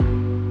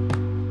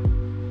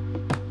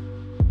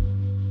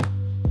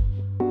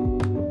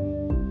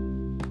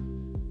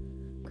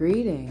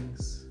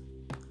Greetings.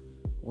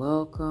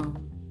 Welcome.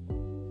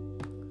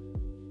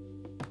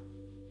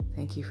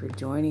 Thank you for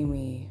joining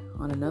me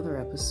on another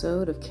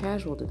episode of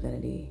Casual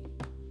Divinity.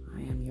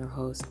 I am your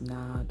host,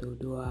 Na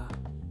Dodua.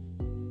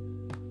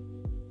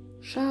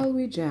 Shall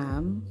we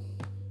jam?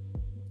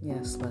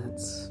 Yes,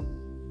 let's.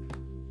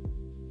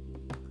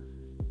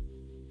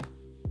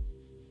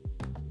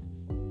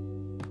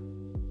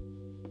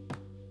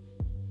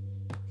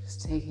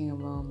 Just taking a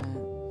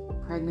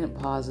moment. Pregnant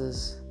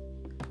pauses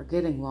are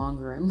getting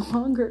longer and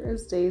longer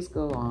as days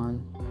go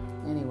on.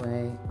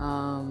 Anyway,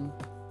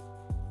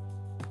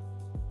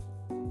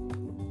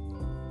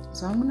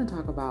 so I'm going to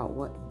talk about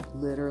what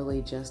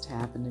literally just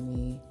happened to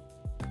me.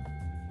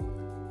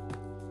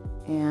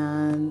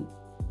 And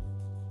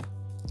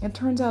it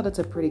turns out it's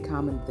a pretty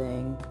common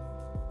thing.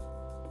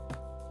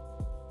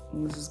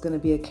 And this is going to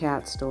be a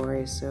cat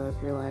story, so if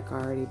you're like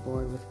already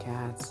bored with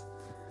cats,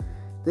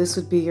 this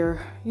would be your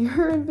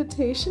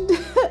invitation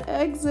to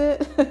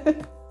exit.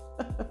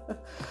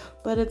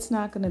 But it's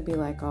not going to be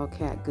like all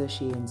cat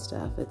gushy and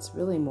stuff. It's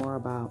really more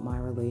about my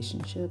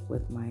relationship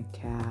with my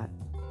cat.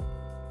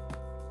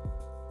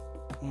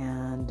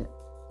 And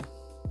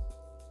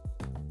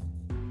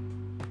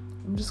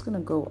I'm just going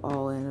to go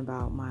all in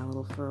about my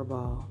little fur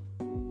ball.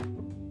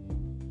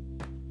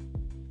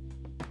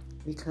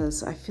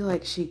 Because I feel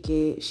like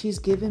she's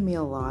given me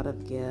a lot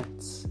of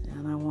gifts,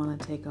 and I want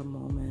to take a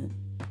moment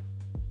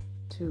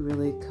to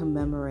really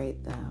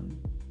commemorate them.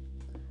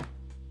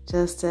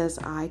 Just as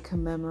I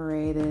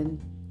commemorated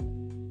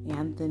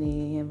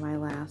Anthony in my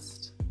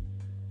last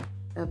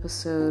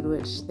episode,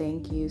 which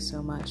thank you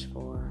so much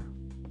for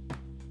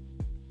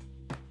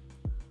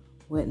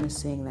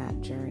witnessing that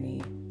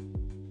journey.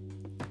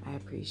 I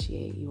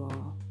appreciate you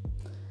all.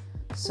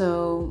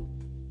 So,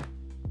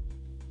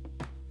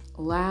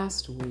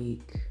 last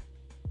week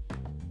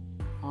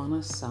on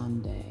a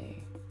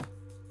Sunday,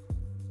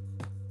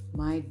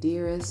 my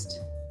dearest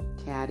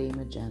Caddy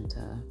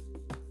Magenta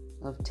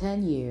of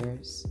 10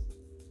 years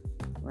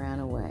ran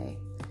away.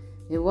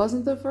 It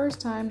wasn't the first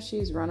time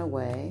she's run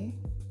away,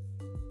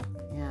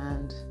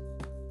 and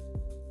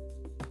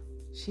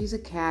she's a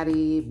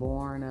catty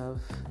born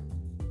of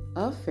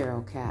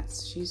feral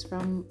cats. She's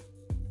from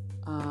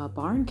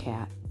Barn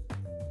Cat.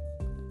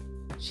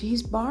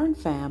 She's Barn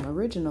Fam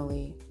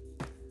originally,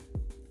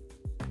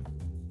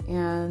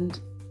 and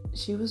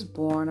she was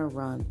born a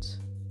runt.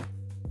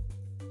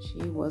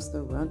 She was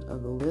the runt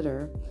of the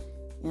litter.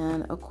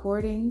 And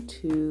according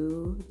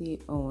to the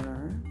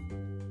owner,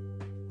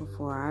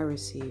 before I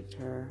received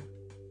her,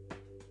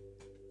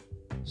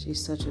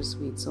 she's such a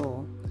sweet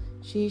soul.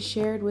 She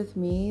shared with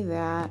me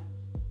that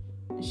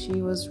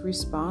she was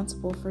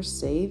responsible for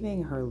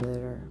saving her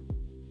litter,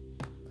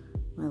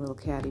 my little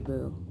catty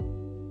boo.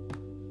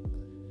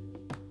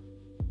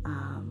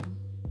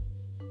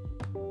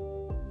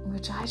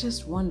 Which I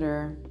just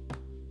wonder,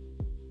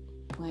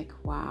 like,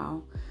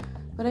 wow.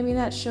 But I mean,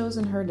 that shows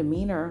in her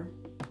demeanor.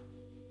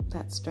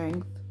 That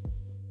strength.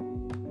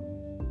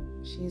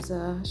 She's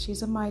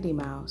a mighty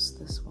mouse,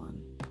 this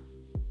one.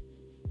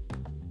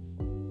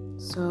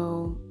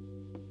 So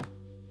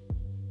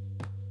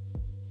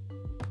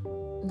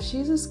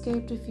she's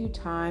escaped a few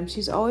times.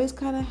 She's always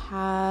kind of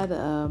had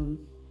a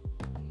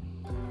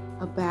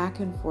back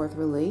and forth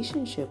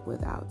relationship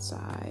with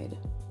outside.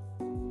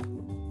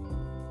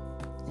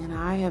 And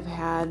I have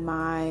had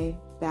my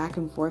back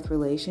and forth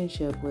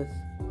relationship with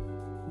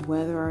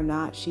whether or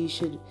not she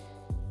should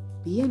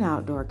be an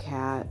outdoor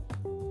cat.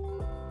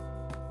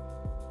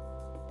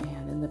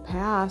 And in the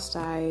past,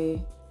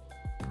 I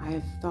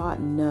have thought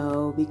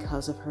no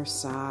because of her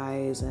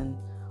size, and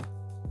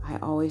I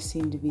always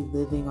seem to be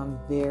living on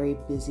very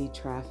busy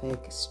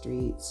traffic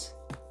streets,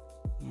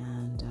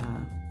 and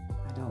I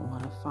don't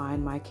want to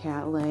find my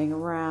cat laying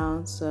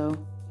around, so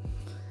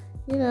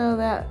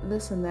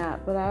this and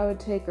that, but I would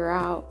take her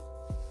out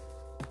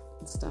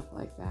and stuff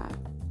like that.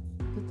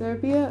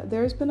 But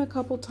there's been a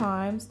couple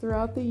times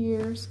throughout the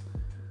years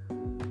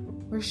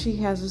where she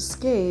has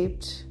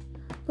escaped,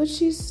 but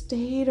she's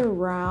stayed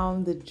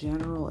around the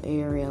general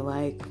area,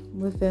 like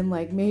within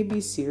maybe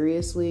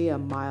seriously a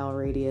mile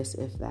radius,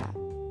 if that.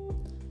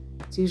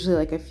 It's usually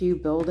like a few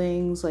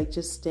buildings, like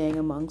just staying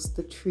amongst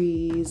the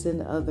trees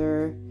and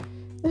other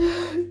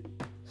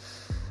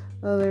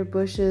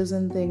bushes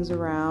and things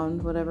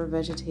around, whatever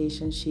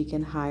vegetation she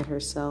can hide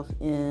herself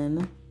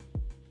in.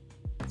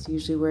 It's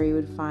usually where you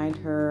would find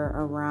her,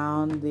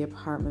 around the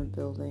apartment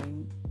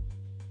building.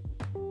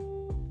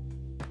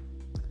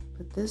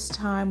 This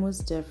time was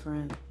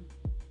different.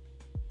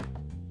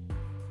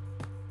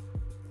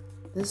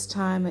 This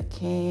time it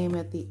came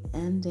at the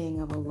ending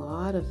of a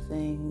lot of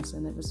things,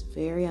 and it was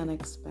very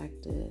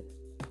unexpected.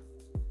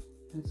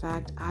 In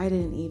fact, I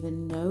didn't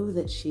even know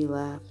that she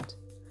left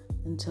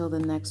until the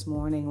next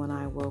morning when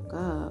I woke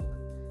up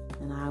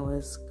and I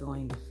was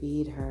going to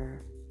feed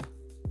her,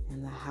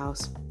 and the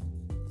house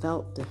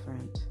felt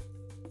different.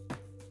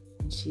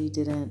 And she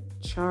didn't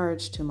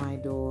charge to my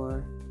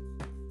door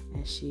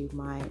as she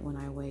might when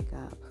I wake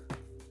up.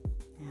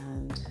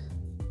 And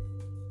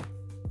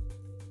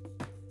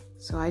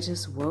So I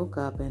just woke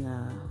up in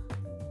a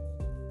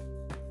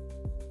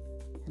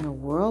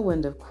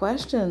whirlwind of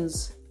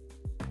questions.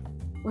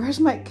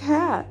 Where's my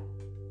cat?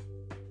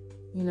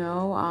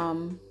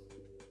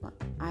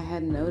 I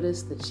had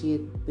noticed that she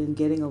had been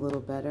getting a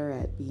little better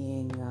at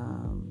being,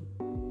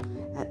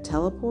 at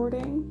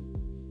teleporting.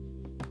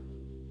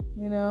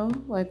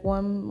 Like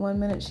one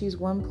minute she's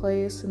one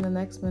place and the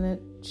next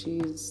minute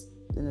she's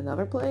in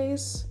another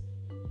place.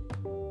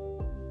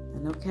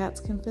 I know cats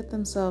can fit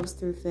themselves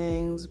through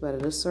things, but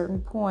at a certain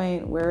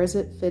point, where is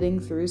it fitting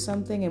through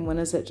something and when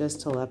is it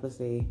just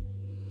telepathy?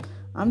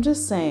 I'm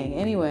just saying.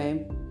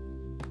 Anyway,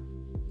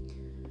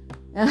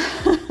 and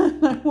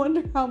I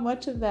wonder how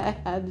much of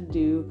that had to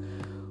do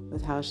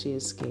with how she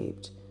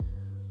escaped.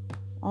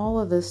 All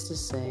of this to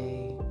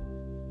say,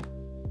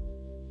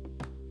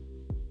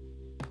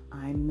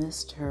 I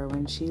missed her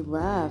when she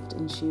left,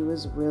 and she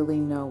was really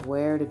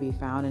nowhere to be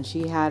found, and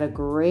she had a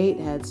great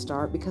head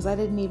start because I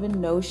didn't even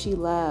know she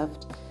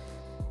left.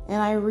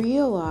 And I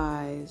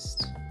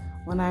realized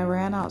when I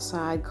ran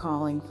outside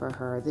calling for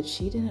her that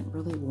she didn't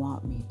really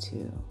want me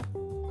to.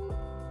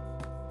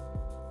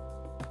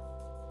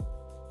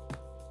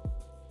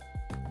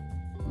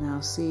 Now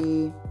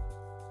see,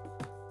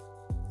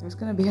 there's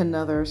going to be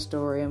another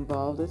story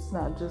involved. It's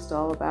not just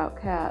all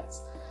about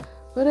cats.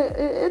 But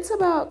it's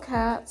about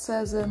cats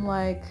as in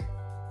like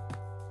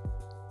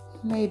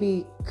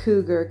maybe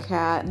cougar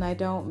cat. And I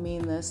don't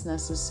mean this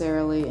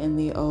necessarily in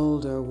the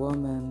older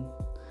woman.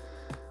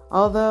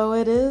 Although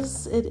it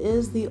is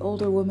the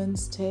older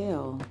woman's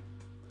tale.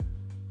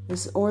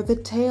 Or the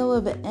tale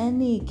of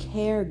any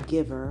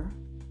caregiver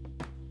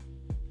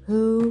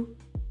who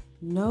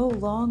no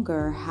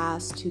longer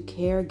has to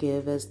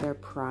caregive as their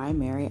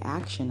primary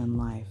action in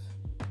life.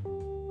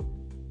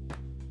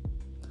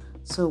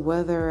 So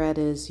whether it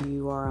is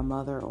you are a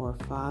mother or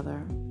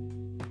father,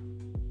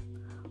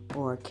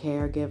 or a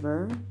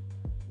caregiver,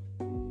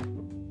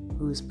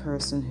 who's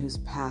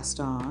passed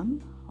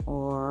on,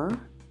 or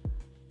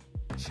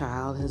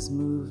child has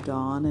moved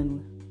on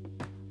and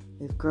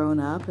they've grown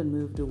up and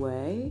moved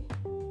away.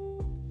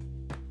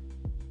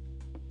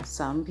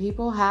 Some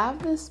people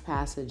have this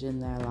passage in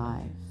their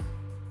life.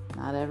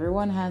 Not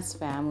everyone has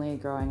family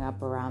growing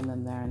up around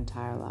them their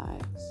entire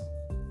lives.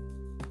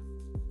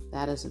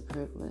 That is a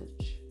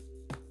privilege.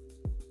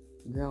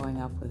 Growing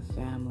up with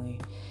family.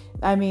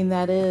 I mean,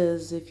 that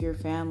is if your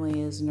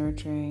family is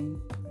nurturing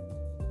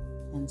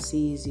and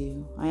sees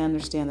you. I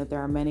understand that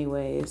there are many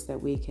ways that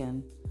we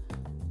can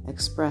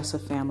express a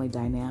family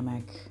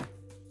dynamic.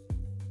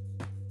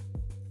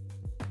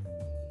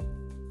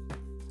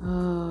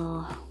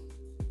 Oh,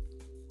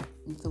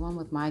 it's the one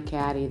with my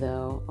catty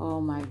though.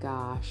 Oh my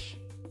gosh.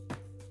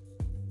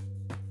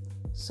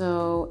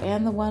 So,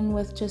 and the one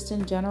with just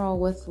in general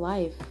with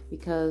life,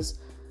 because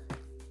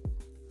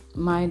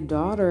my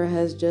daughter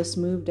has just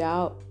moved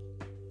out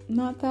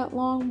not that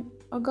long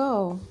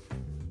ago.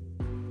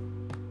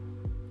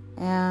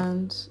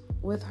 And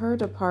with her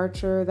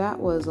departure, that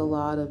was a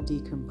lot of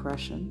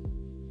decompression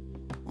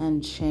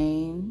and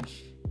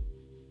change.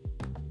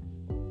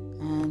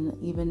 And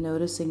even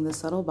noticing the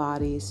subtle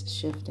bodies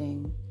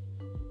shifting.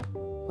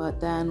 But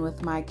then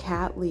with my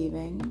cat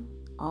leaving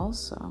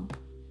also,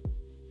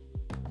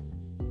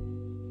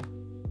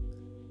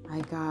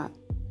 I got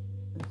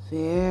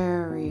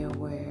very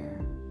aware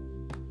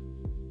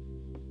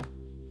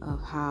of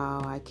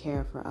how I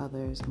care for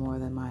others more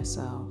than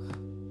myself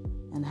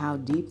and how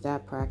deep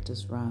that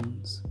practice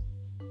runs.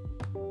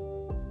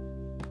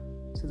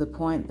 To the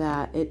point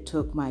that it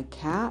took my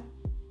cat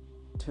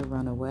to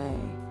run away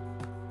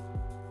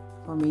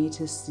for me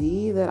to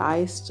see that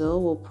I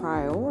still will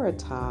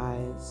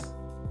prioritize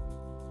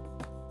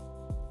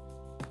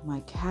my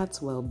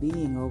cat's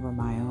well-being over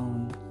my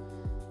own.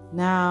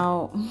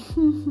 Now,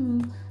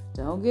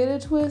 don't get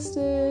it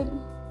twisted.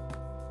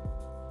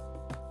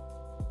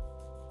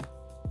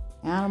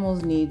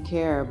 Animals need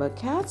care, but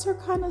cats are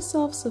kind of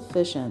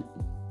self-sufficient,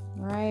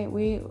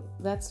 right?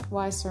 That's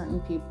why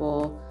certain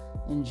people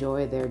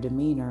enjoy their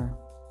demeanor.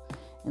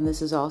 And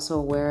this is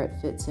also where it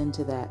fits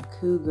into that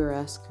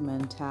cougar-esque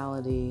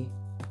mentality,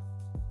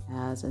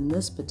 as in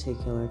this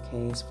particular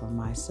case for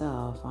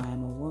myself, I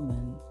am a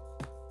woman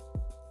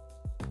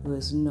who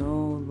is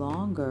no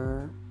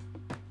longer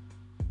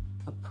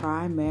a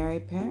primary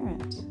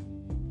parent,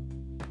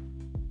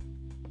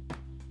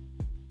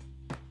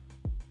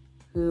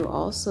 who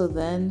also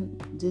then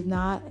did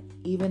not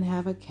even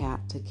have a cat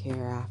to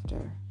care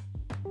after.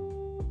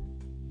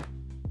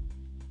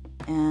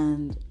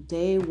 And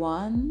day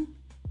one,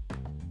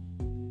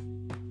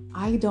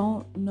 I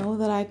don't know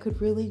that I could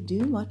really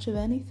do much of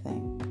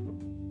anything.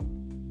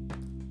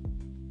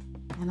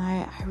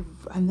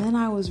 And then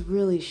I was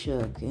really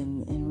shook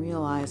in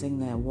realizing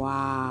that,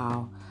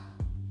 wow,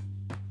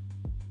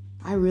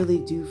 I really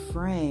do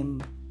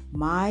frame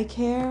my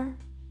care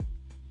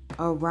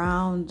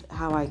around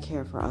how I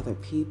care for other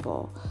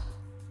people.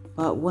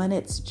 But when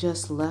it's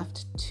just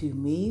left to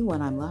me,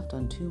 when I'm left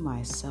unto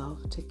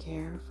myself to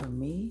care for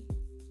me,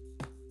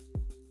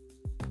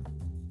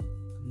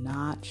 I'm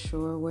not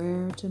sure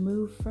where to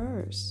move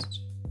first.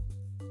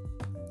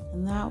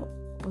 And that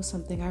was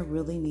something I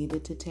really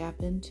needed to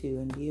tap into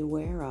and be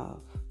aware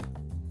of.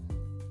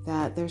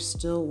 That there's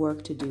still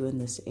work to do in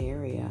this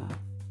area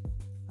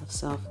of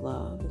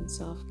self-love and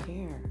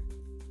self-care.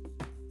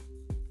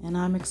 And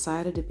I'm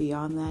excited to be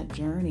on that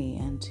journey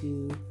and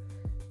to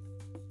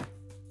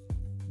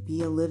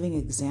be a living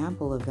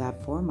example of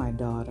that for my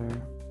daughter.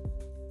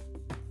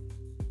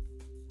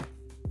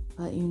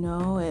 But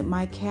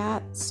my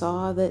cat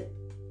saw that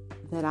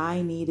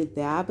I needed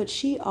that, but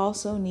she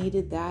also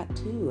needed that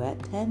too.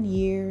 At 10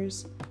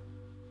 years,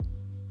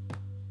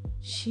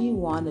 she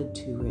wanted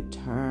to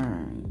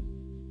return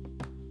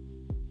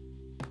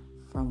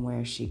from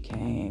where she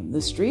came.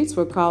 The streets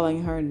were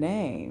calling her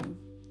name.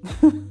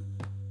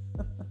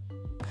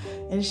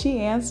 And she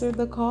answered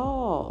the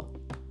call.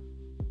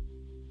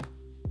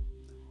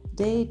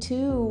 Day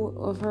 2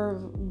 of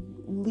her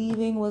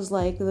leaving was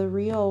like the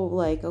real,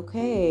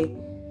 okay.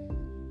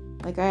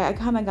 I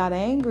kind of got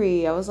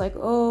angry. I was like,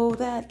 oh,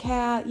 that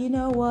cat, you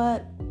know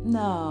what?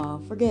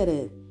 No, forget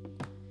it.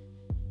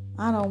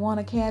 I don't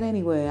want a cat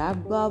anyway. I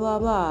blah, blah,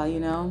 blah,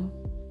 You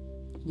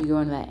go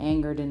into that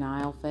anger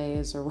denial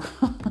phase or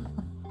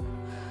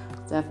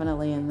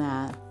definitely in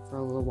that for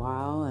a little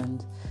while,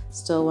 and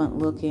still went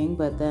looking,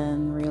 but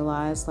then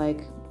realized I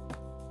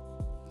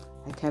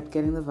kept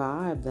getting the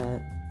vibe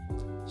that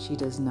she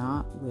does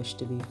not wish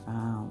to be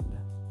found.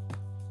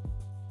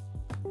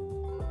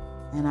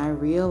 And I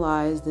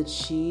realized that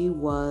she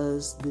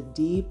was the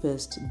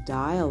deepest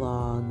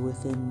dialogue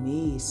within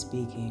me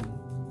speaking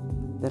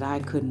that I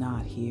could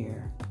not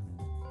hear.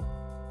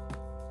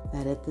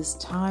 That at this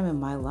time in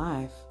my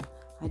life,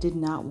 I did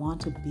not want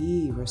to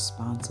be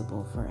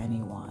responsible for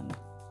anyone.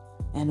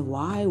 And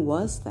why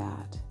was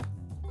that?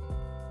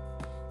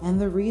 And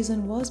the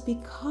reason was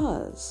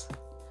because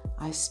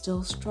I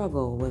still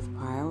struggle with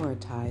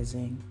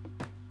prioritizing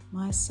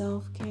my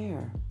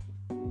self-care.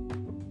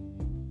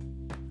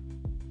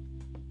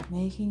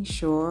 Making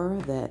sure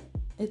that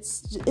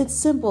it's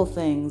simple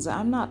things.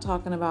 I'm not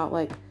talking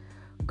about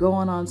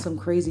going on some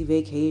crazy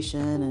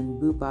vacation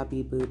and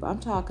boop-bop-beep-boop. I'm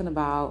talking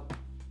about,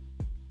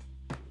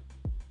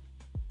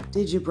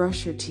 did you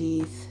brush your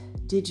teeth?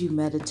 Did you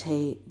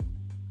meditate?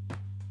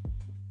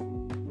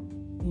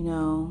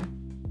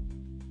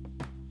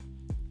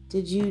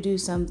 Did you do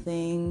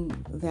something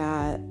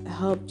that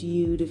helped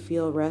you to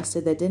feel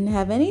rested, that didn't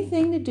have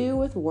anything to do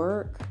with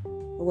work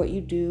or what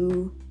you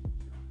do?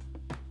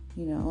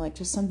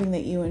 Just something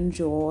that you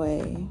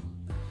enjoy.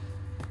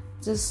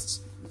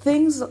 Just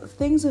things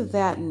of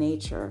that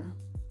nature.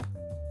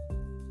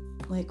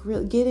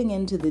 Getting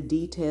into the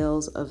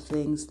details of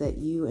things that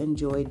you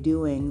enjoy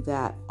doing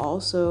that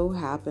also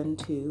happen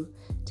to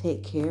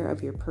take care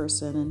of your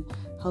person and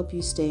help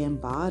you stay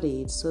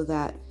embodied so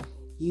that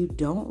you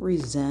don't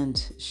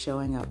resent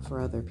showing up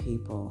for other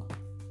people,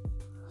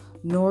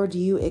 nor do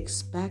you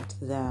expect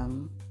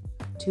them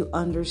to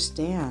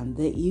understand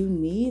that you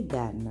need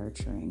that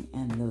nurturing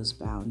and those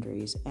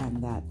boundaries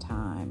and that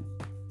time.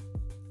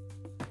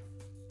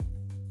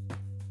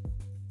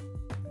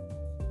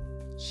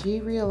 She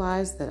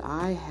realized that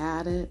I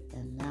had it,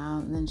 and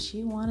then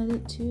she wanted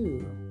it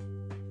too.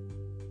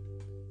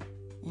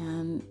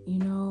 And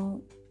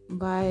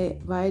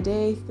by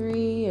day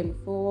 3 and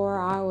 4,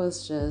 I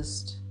was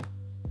just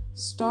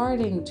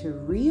starting to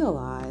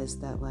realize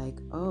that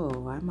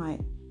I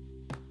might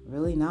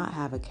really not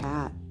have a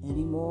cat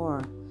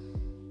anymore,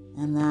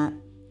 and that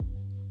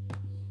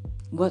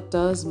what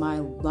does my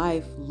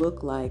life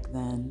look like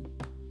then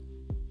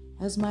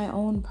as my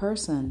own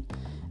person?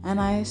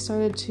 And I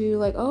started to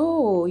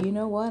you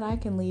know what, I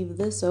can leave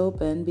this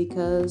open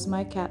because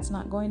my cat's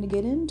not going to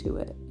get into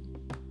it.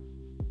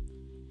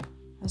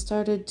 I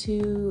started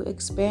to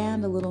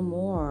expand a little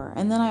more,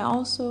 and then I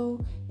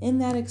also in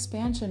that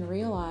expansion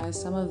realized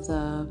some of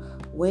the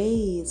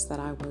ways that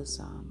I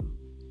was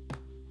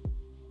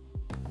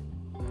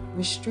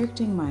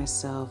restricting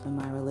myself in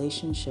my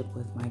relationship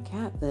with my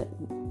cat that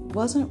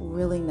wasn't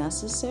really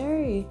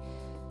necessary.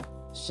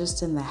 It's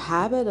just in the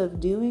habit of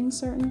doing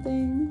certain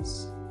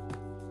things.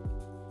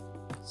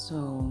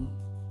 So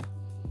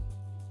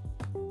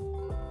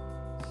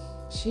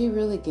she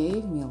really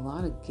gave me a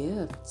lot of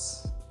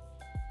gifts.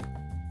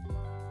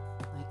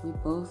 We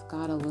both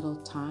got a little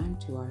time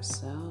to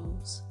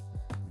ourselves.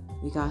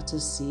 We got to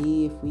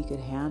see if we could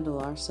handle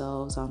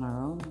ourselves on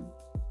our own.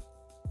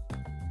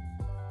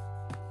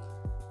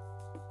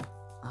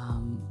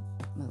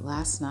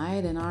 Last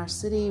night in our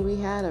city, we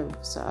had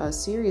a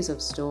series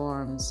of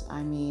storms.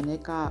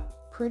 It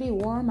got pretty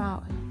warm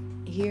out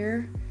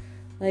here,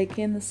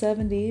 in the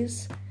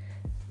 70s.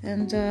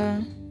 And,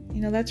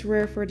 that's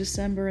rare for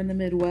December in the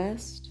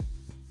Midwest.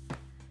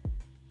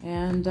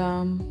 And,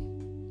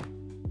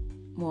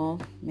 well,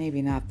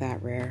 maybe not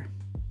that rare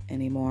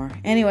anymore.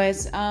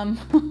 Anyways,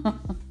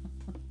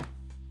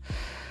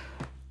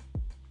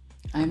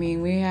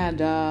 we had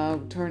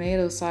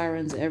tornado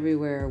sirens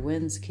everywhere,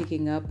 winds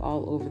kicking up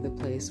all over the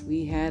place.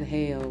 We had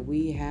hail,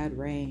 we had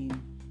rain.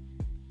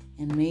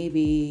 And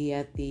maybe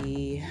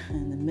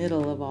in the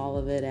middle of all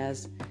of it,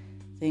 as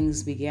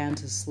things began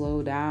to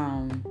slow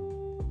down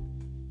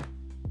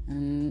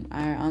And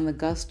on the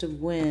gust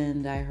of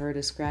wind, I heard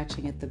a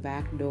scratching at the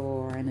back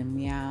door and a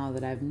meow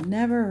that I've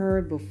never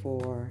heard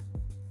before.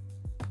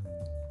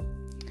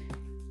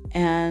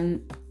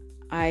 And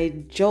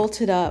I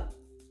jolted up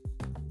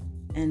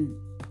and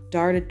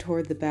darted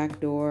toward the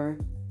back door,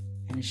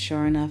 and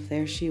sure enough,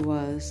 there she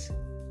was.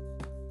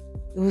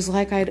 It was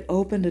like I'd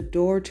opened a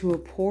door to a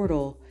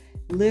portal,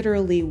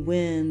 literally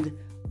wind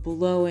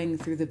blowing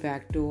through the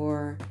back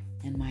door,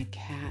 and my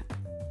cat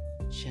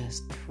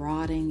just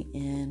trotting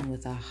in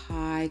with a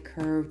high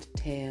curved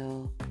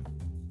tail,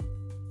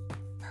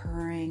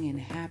 purring and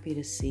happy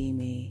to see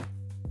me.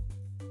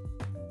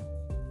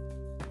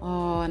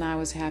 Oh, and I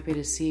was happy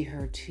to see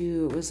her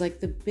too. It was like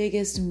the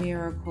biggest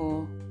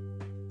miracle.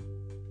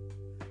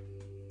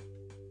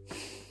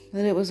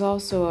 But it was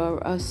also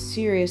a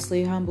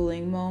seriously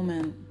humbling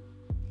moment,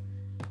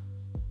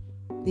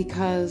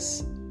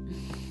 because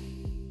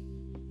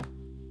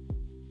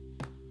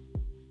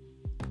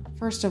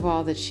first of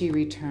all, that she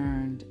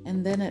returned,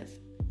 and then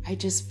I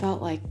just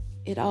felt like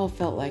it all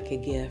felt like a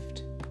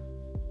gift.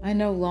 I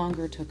no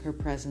longer took her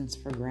presence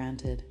for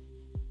granted.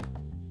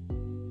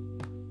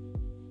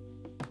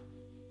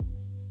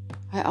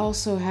 I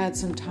also had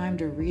some time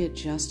to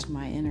readjust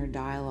my inner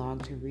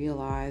dialogue to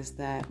realize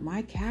that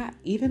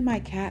even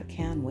my cat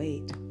can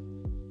wait.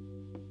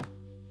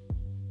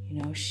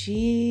 You know,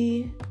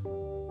 she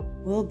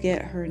will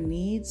get her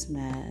needs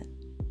met,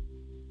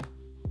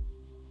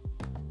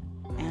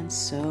 and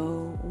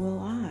so will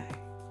I.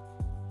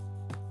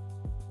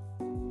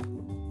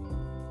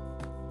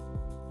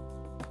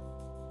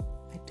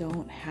 I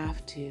don't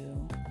have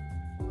to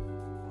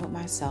put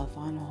myself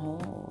on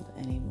hold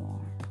anymore.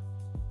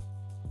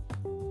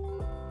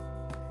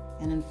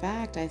 And in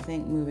fact, I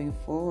think moving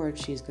forward,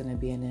 she's going to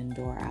be an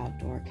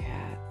indoor-outdoor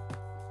cat.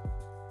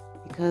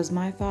 Because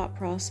my thought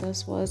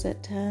process was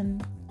at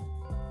 10,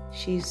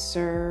 she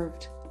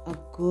served a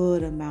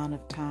good amount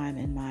of time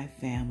in my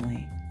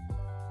family.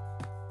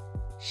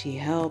 She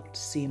helped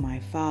see my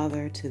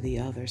father to the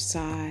other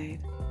side.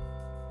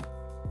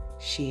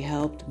 She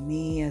helped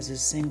me as a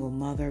single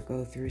mother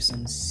go through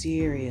some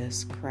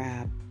serious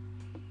crap.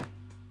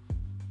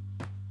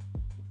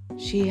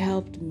 She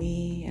helped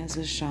me as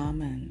a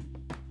shaman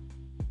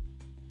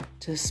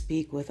to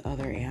speak with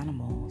other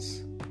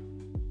animals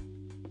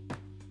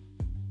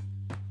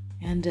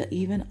and to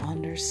even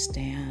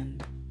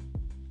understand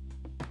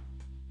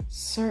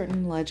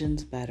certain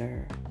legends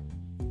better,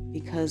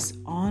 because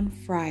on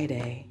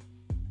Friday,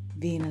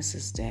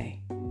 Venus's Day,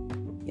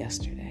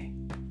 yesterday,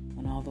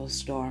 when all those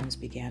storms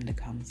began to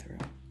come through,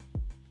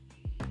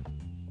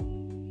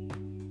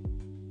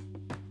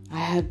 I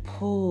had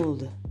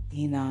pulled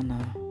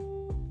Inanna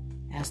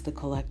as the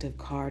collective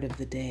card of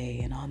the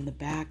day, and on the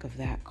back of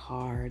that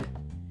card,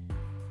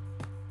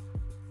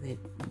 it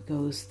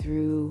goes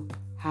through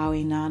how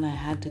Inanna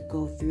had to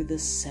go through the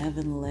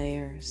 7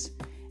 layers,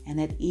 and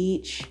at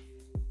each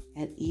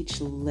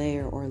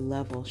layer or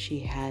level, she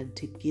had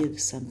to give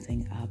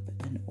something up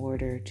in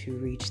order to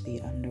reach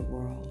the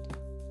underworld.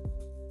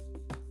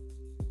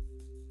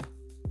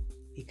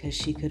 Because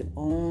she could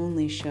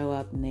only show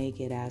up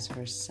naked as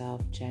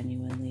herself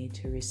genuinely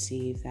to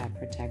receive that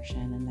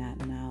protection and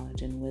that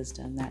knowledge and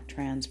wisdom, that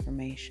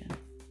transformation.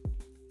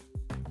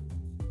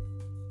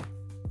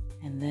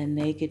 And then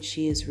naked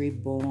she is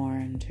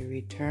reborn to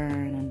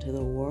return unto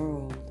the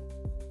world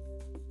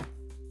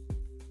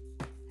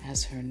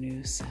as her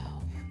new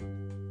self.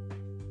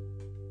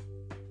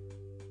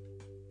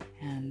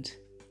 And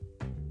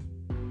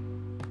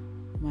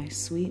my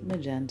sweet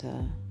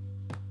Magenta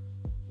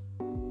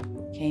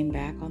came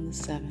back on the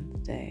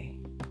 7th day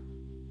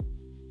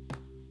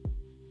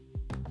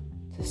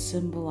to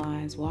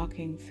symbolize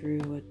walking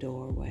through a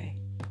doorway.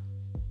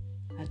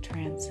 A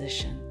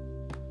transition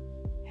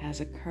has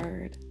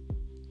occurred.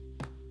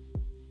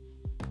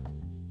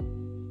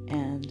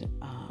 And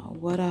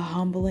what a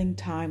humbling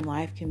time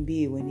life can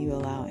be when you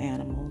allow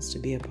animals to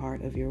be a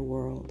part of your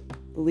world.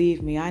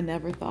 Believe me, I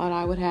never thought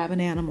I would have an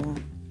animal.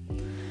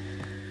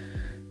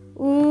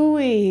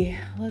 Ooh-wee.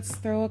 Let's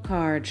throw a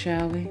card,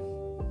 shall we?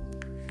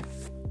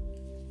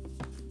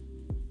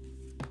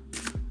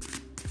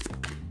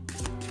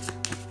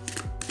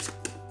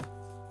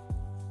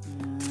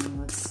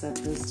 Let's set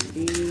this to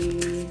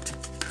be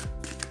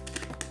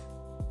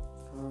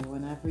for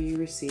whenever you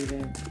receive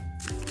it.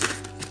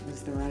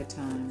 Is the right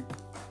time.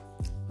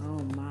 Oh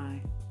my.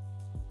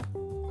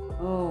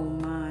 Oh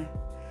my.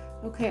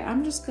 Okay,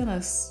 I'm just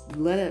gonna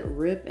let it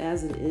rip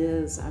as it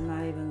is. I'm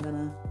not even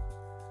gonna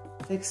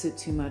fix it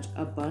too much.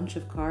 A bunch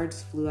of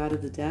cards flew out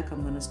of the deck.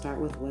 I'm gonna start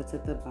with what's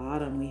at the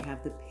bottom. We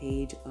have the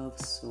Page of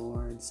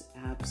Swords.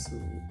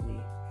 Absolutely.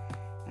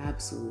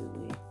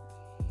 Absolutely.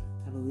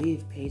 I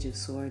believe Page of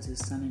Swords is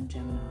Sun in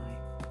Gemini.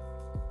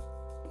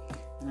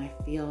 And I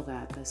feel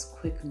that this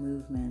quick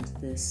movement,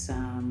 this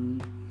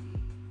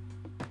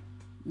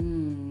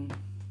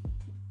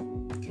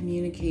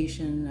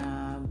communication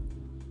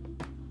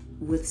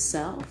with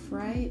self,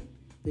 right?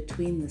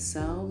 Between the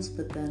selves,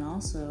 but then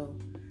also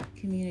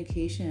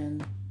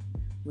communication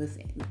with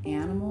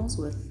animals,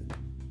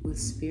 with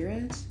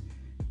spirit,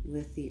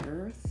 with the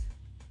earth,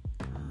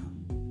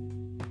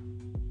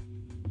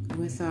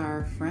 with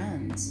our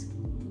friends,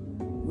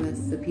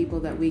 with the people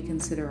that we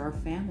consider our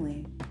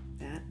family.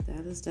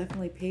 That is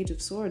definitely Page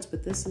of Swords,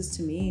 but this is,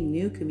 to me,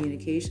 new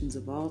communications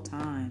of all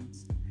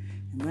times.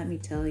 And let me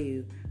tell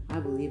you, I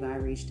believe I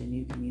reached a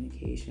new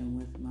communication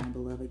with my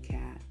beloved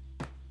cat.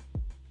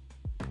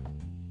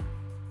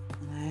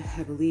 And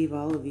I believe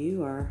all of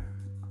you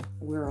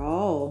we're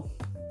all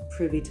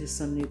privy to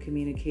some new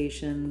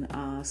communication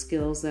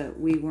skills that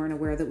we weren't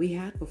aware that we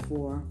had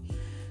before.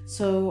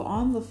 So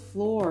on the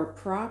floor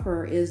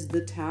proper is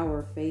the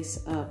tower face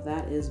up.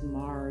 That is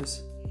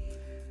Mars.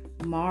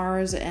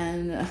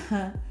 And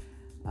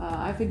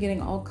I've been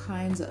getting all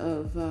kinds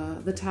of,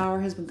 the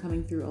tower has been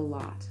coming through a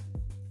lot,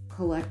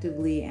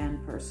 collectively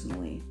and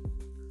personally.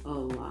 A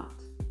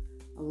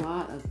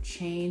lot of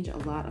change, a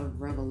lot of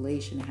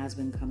revelation has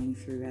been coming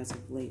through as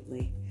of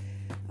lately.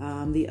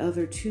 The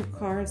other two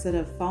cards that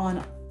have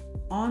fallen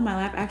on my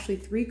lap, actually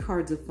 3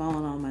 cards have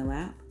fallen on my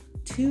lap.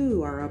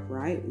 2 are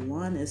upright,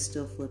 1 is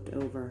still flipped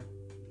over.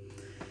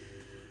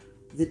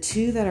 The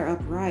 2 that are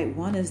upright,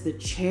 one is the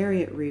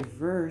Chariot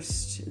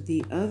reversed,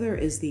 the other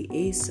is the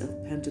Ace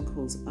of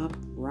Pentacles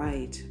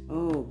upright.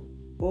 Oh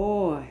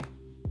boy.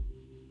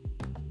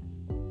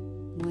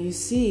 Well, you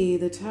see,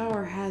 the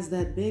tower has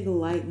that big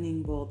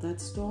lightning bolt,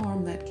 that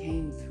storm that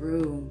came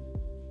through.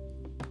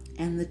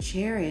 And the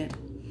Chariot,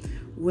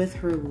 with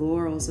her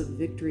laurels of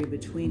victory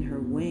between her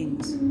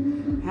wings,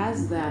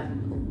 has that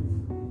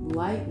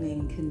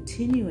lightning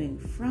continuing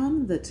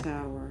from the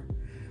tower,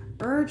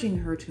 urging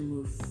her to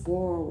move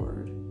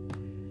forward.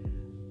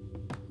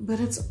 But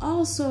it's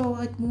also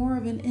like more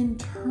of an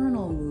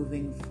internal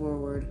moving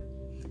forward.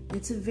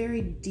 It's a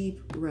very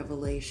deep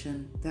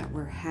revelation that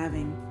we're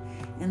having.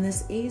 And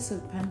this Ace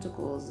of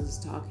Pentacles is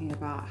talking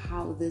about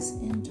how this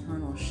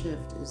internal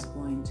shift is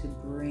going to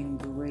bring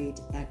great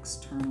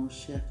external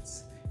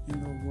shifts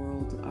in the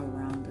world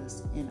around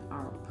us, in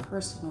our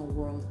personal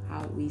world,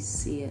 how we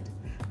see it,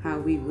 how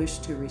we wish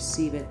to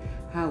receive it,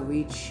 how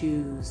we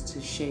choose to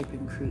shape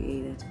and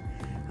create it.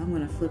 I'm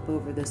going to flip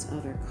over this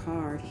other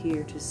card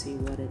here to see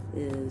what it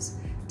is.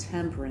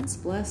 Temperance,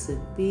 blessed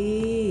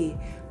be.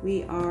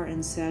 We are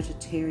in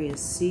Sagittarius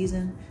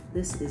season.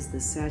 This is the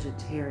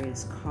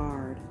Sagittarius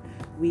card.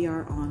 We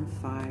are on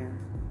fire.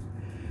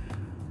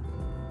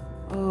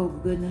 Oh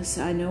goodness,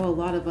 I know a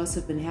lot of us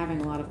have been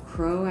having a lot of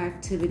crow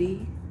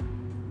activity.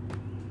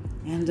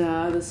 And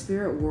the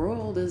spirit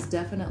world is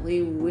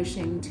definitely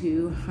wishing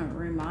to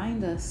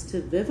remind us, to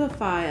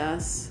vivify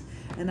us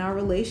and our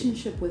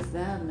relationship with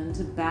them, and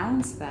to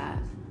balance that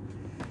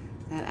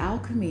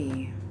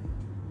alchemy.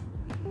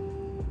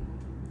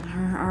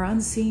 Our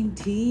unseen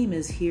team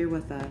is here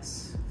with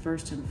us,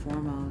 first and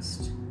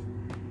foremost.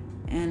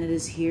 And it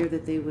is here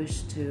that they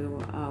wish to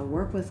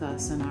work with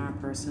us in our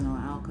personal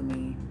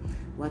alchemy,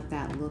 what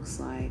that looks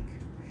like.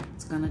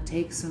 It's going to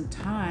take some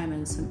time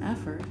and some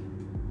effort.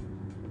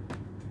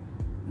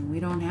 And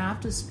we don't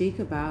have to speak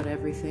about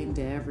everything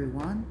to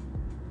everyone.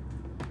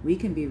 We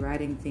can be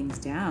writing things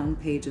down,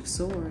 Page of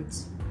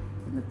Swords,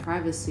 in the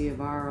privacy of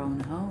our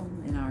own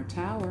home, in our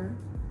tower.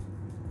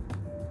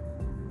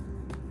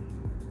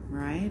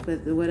 Right?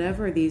 But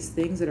whatever these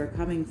things that are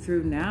coming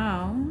through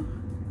now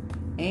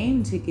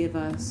aim to give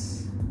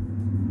us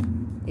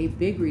a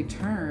big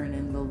return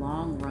in the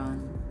long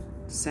run.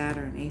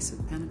 Saturn, Ace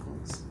of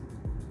Pentacles.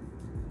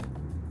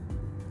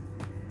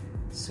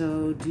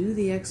 So do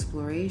the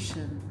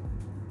exploration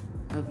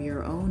of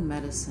your own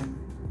medicine.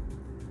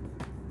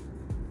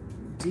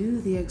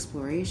 Do the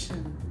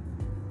exploration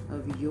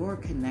of your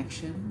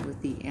connection with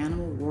the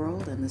animal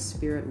world and the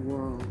spirit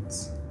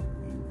worlds,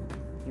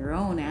 and your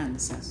own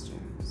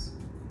ancestors.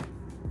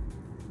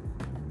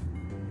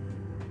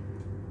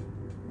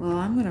 Well,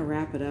 I'm going to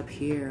wrap it up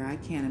here. I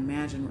can't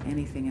imagine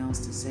anything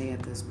else to say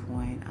at this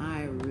point.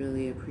 I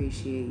really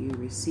appreciate you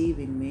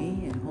receiving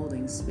me and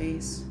holding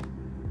space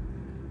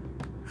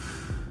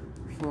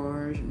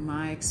for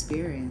my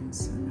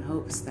experience, in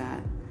hopes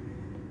that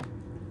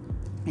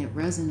it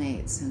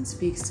resonates and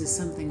speaks to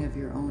something of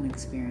your own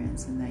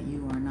experience, and that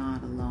you are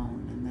not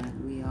alone, and that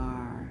we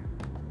are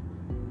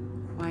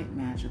quite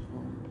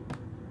magical.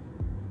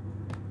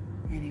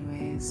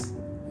 Anyways,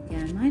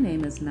 again, my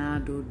name is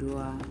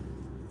Nadodua.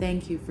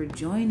 Thank you for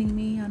joining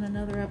me on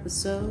another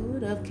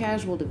episode of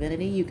Casual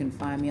Divinity. You can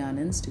find me on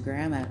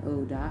Instagram at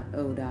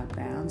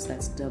o.o.bounds.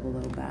 That's double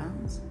O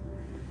bounds.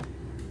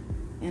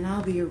 And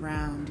I'll be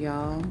around,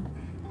 y'all.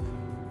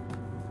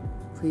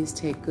 Please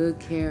take good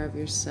care of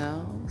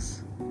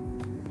yourselves.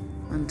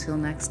 Until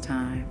next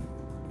time.